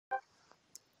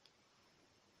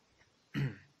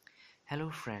Hello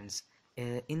friends,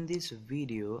 in this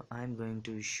video I'm going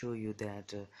to show you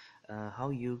that how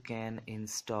you can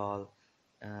install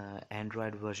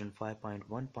Android version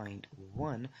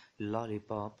 5.1.1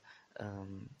 Lollipop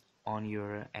on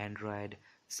your Android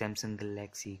Samsung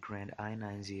Galaxy Grand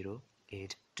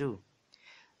I9082.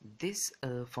 This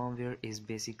firmware is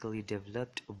basically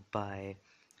developed by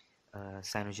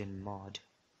CyanogenMod.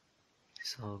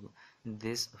 So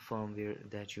this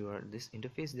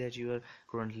interface that you are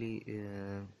currently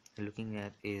looking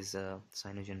at is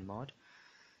CyanogenMod.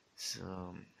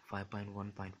 So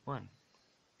 5.1.1.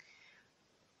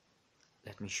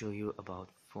 Let me show you about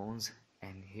phones,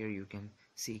 and here you can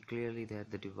see clearly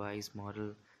that the device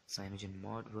model,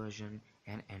 CyanogenMod version,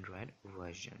 and Android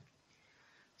version.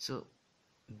 So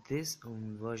this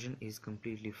version is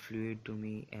completely fluid to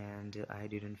me, and I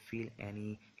didn't feel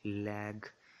any lag.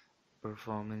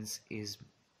 Performance is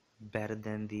better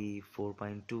than the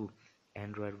 4.2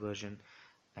 Android version,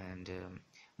 and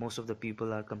most of the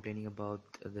people are complaining about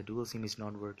the dual SIM is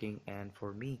not working, and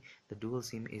for me the dual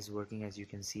SIM is working. As you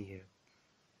can see here,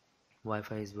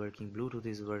 Wi-Fi is working, Bluetooth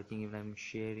is working. Even I'm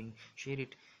sharing share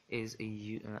it is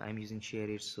I'm using share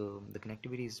it, so the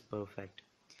connectivity is perfect.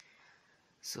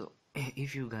 So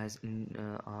if you guys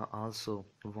also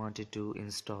wanted to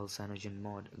install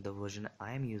CyanogenMod, the version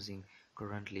I am using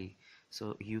currently,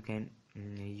 so you can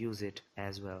use it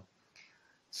as well.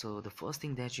 So the first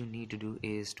thing that you need to do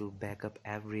is to back up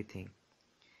everything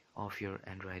of your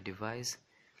Android device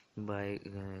by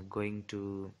going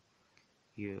to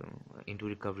into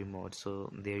recovery mode.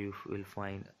 So there you will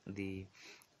find the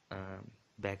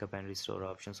backup and restore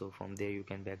option. So from there you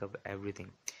can back up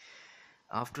everything.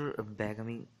 After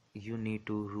backupping, you need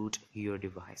to root your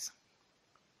device.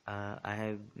 I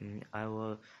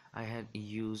had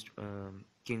used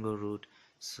Kingo root.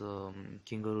 So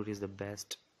Kingo root is the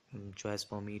best choice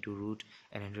for me to root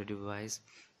an Android device.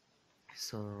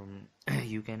 So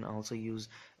you can also use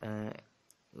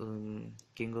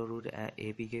Kingo root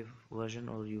APK version,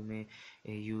 or you may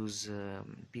use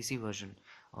PC version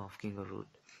of Kingo root.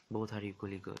 Both are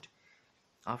equally good.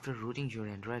 After rooting your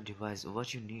Android device,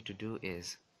 what you need to do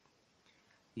is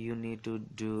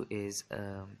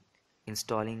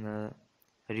installing a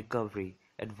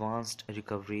advanced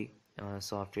recovery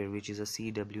software, which is a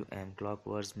CWM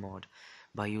clockwork mod,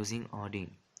 by using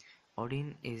Odin.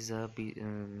 Odin is a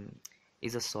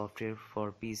software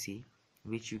for PC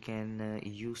which you can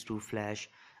use to flash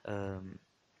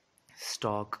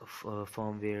stock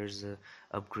firmwares,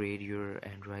 upgrade your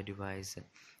Android device,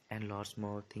 and lots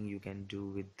more thing you can do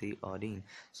with the Odin.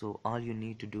 So all you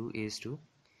need to do is to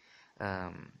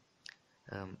um,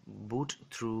 boot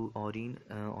through Odin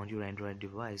on your Android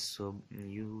device. So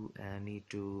you need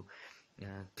to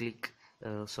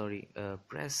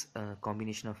press a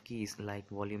combination of keys like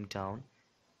volume down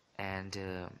and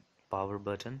power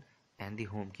button and the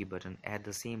home key button at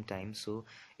the same time, so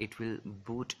it will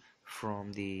boot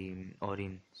from the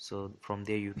Odin. So from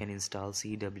there you can install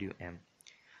CWM.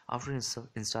 After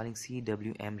installing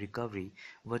CWM recovery,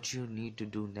 what you need to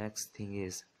do next thing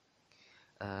is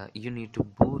you need to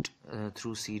boot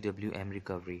through CWM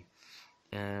recovery.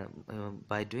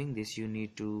 By doing this, you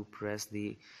need to press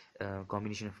the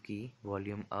combination of key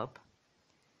volume up,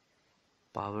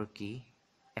 power key,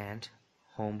 and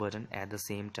home button at the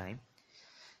same time.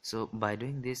 So by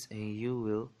doing this, you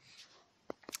will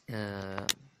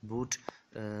boot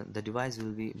the device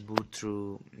will be boot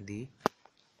through the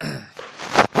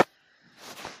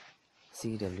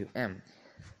CWM.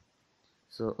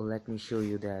 So let me show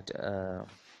you that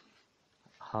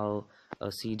how a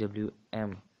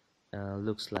CWM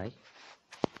looks like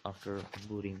after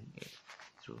booting it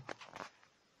through.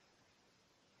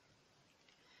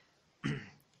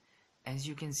 As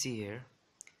you can see here,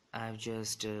 I've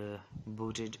just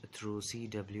booted through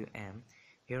CWM.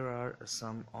 Here are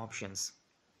some options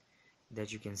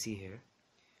that you can see here.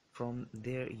 From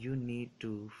there, you need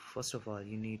to, first of all,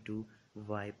 you need to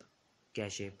wipe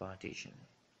cache partition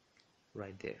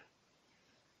right there.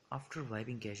 After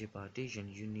wiping cache partition,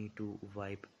 you need to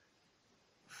wipe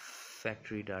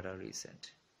factory data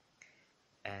reset,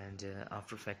 and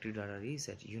after factory data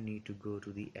reset, you need to go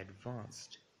to the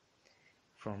advanced.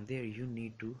 From there, you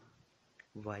need to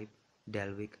wipe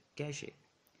Dalvik cache.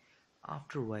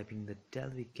 After wiping the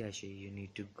Dalvik cache, you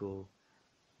need to go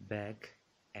back,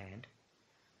 and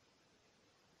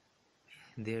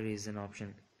there is an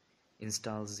option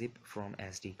install zip from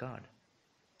SD card.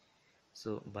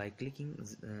 So by clicking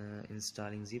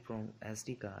installing zip from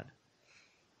SD card,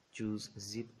 choose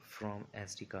zip from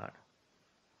SD card.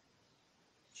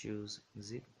 Choose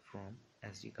zip from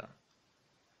SD card.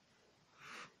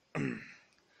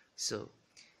 So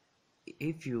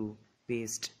if you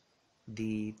paste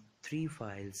the three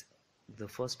files. The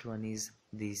first one is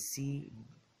the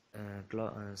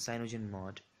cyanogen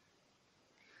mod.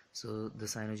 So the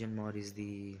cyanogen mod is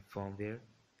the firmware,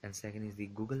 and second is the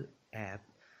Google app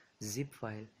zip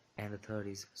file, and the third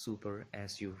is super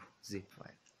su zip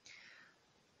file.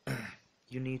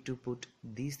 You need to put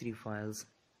these three files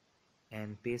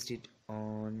and paste it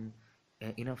on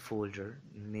in a folder.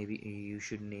 Maybe you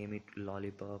should name it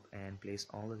lollipop and place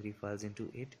all the three files into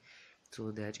it,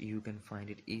 so that you can find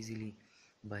it easily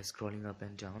by scrolling up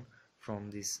and down from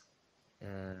this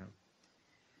uh,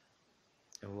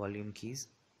 volume keys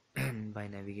by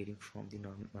navigating from the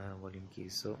volume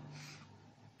keys, so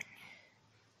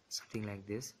something like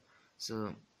this.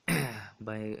 So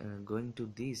by going to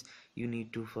these, you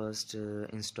need to first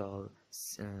install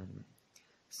um,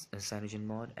 cyanogen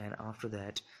mod, and after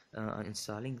that,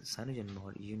 installing cyanogen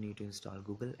mod, you need to install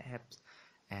Google apps,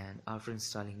 and after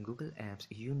installing Google apps,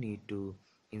 you need to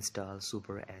install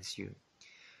super su.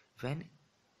 When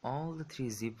all the three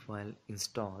zip file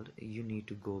installed, you need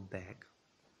to go back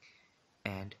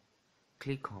and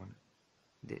click on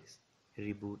this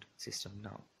reboot system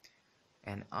now.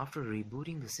 And after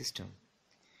rebooting the system,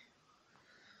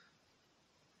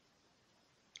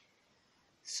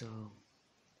 so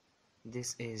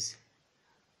this is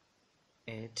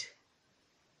it,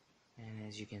 and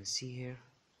as you can see here,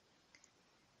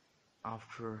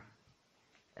 after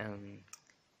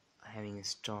having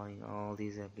installing all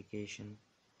these applications,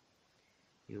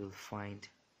 you will find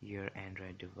your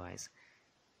Android device,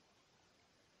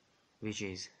 which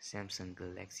is Samsung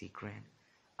Galaxy Grand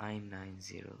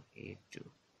I9082.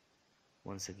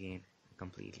 Once again,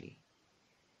 completely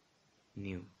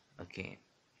new again.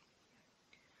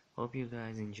 Hope you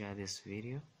guys enjoy this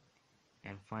video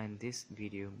and find this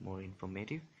video more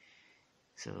informative.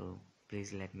 So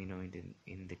please let me know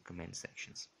in the comment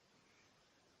sections.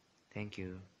 Thank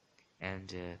you.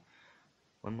 And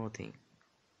one more thing,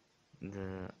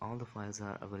 all the files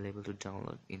are available to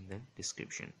download in the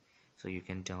description, so you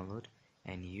can download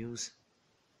and use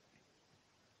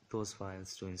those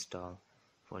files to install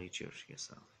for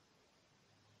yourself.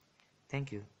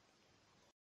 Thank you.